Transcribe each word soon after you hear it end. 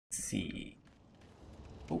see.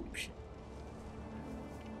 Oh shit.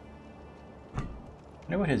 I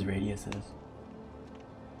wonder what his radius is.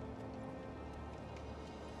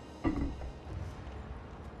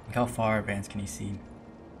 Like how far advanced can he see?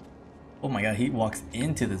 Oh my god, he walks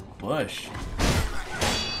into this bush.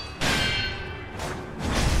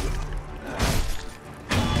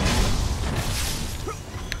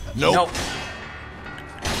 Nope. Nope.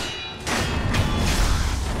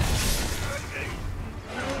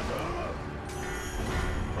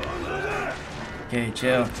 Okay,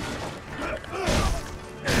 chill.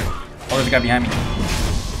 Oh, there's a guy behind me.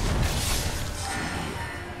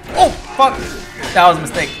 Oh, fuck! That was a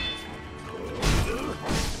mistake.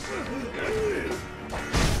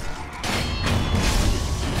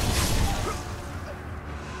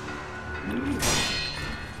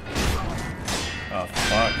 Oh,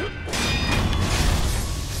 fuck.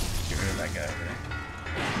 Get rid of that guy over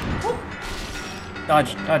there.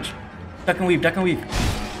 Dodge, dodge. Duck and weave, duck and weave.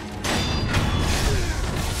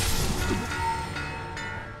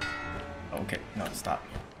 Okay, no, stop.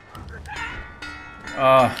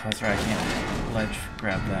 Oh, that's right, I can't ledge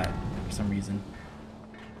grab that for some reason.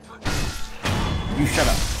 You shut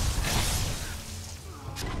up.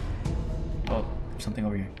 Oh, there's something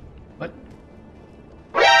over here. What?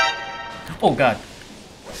 Oh god.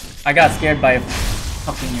 I got scared by a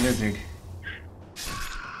fucking lizard.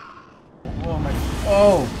 Oh my.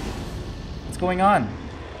 Oh! What's going on?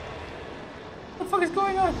 What the fuck is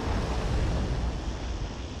going on?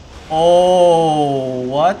 Oh,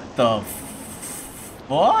 what the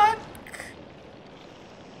fuck?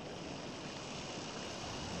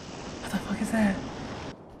 What the fuck is that?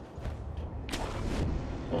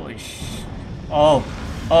 Holy sh. Oh.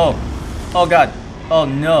 Oh. Oh god. Oh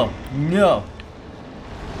no. No.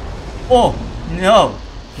 Oh. No.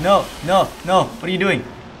 No. No. No. What are you doing?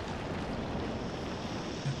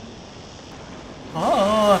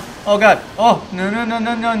 Oh. Oh god. Oh. No. No. No.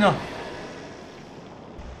 No. No. No.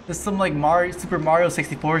 There's some like Mario, Super Mario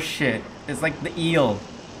 64 shit. It's like the eel.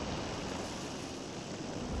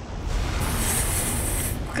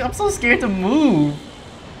 I'm so scared to move.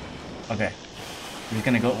 Okay. We're just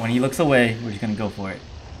gonna go, when he looks away, we're just gonna go for it.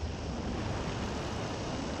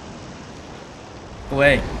 Go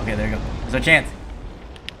away. Okay, there you go. There's our chance.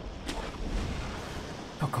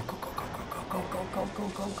 Go, go, go, go, go, go, go, go, go, go, go,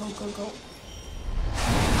 go, go, go, go.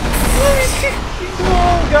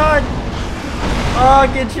 Oh god. Oh,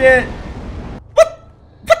 good shit. What?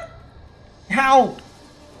 What? How?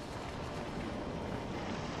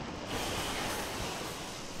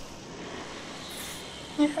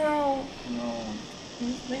 How? No.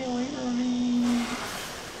 Stay away from me.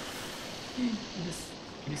 You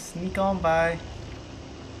just sneak on by.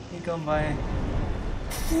 Sneak on by.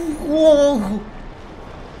 Whoa!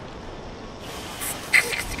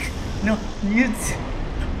 No, you.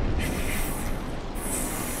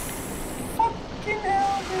 Fucking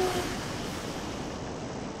hell, dude.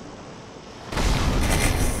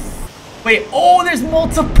 Wait, oh, there's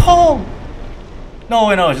multiple! No,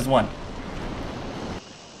 wait, no, it's just one.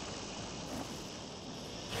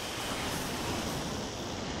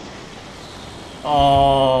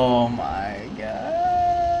 Oh my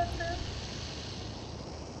god.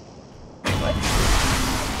 What?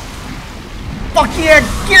 Fuck yeah,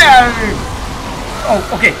 get out of here! Oh,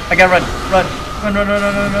 okay, I gotta run, run, run, run, run,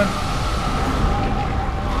 run, run, run.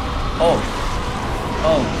 Oh.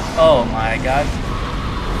 Oh, oh my god.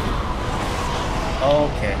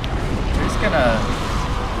 Okay. We're just gonna...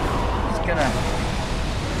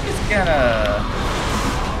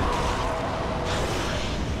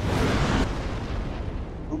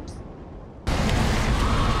 Oops.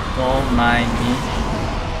 Don't mind me.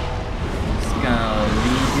 Just gonna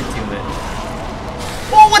lead you to it.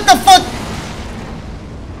 Oh, what the fuck?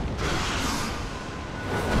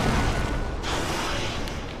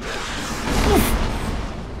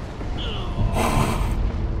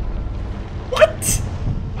 What?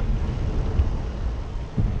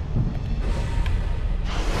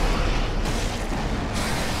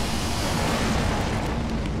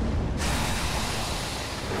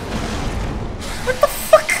 What the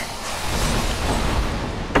fuck?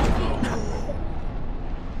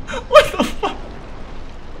 What the fuck?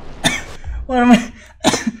 What am I?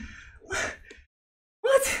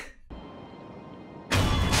 What?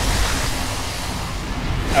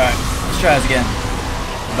 Alright, let's try this again.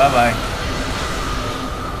 Bye bye.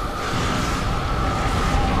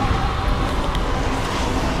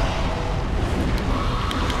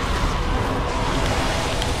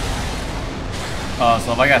 Oh,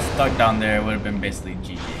 so if I got stuck down there, it would have been basically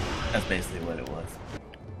GG. That's basically what it was.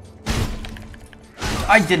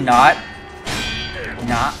 I did not.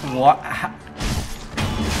 Nah, what?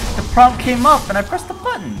 The prompt came up and I pressed the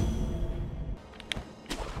button.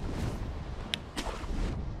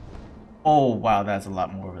 Oh wow, that's a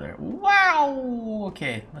lot more over there. Wow.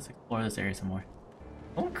 Okay, let's explore this area some more.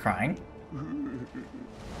 Oh, I'm crying.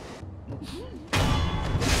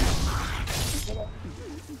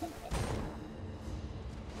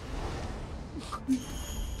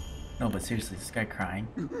 No, but seriously, this guy crying?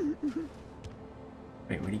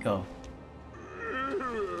 Wait, where'd he go?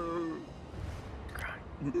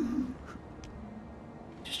 Crying.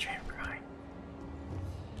 Just straight up crying.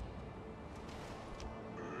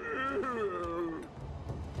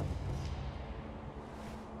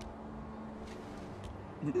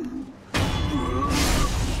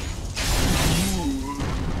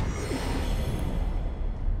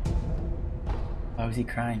 Why was he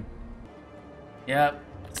crying? Yep.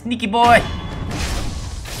 Sneaky boy!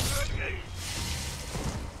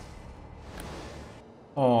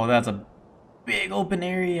 Oh, that's a big open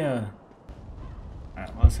area.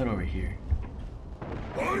 Alright, let's head over here.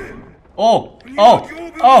 Oh! Oh!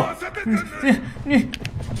 Oh!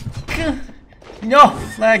 No!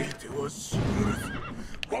 Lag!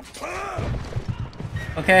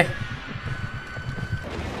 Okay.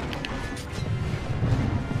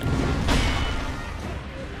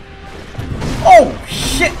 Oh!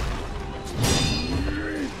 Shit!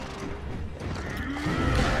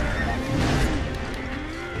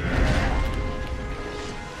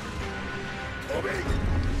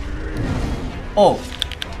 Oh!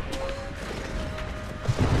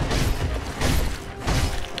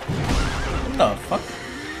 What the fuck?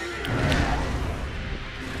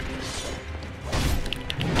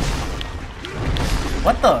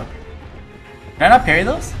 What the? Can I not parry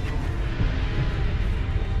those?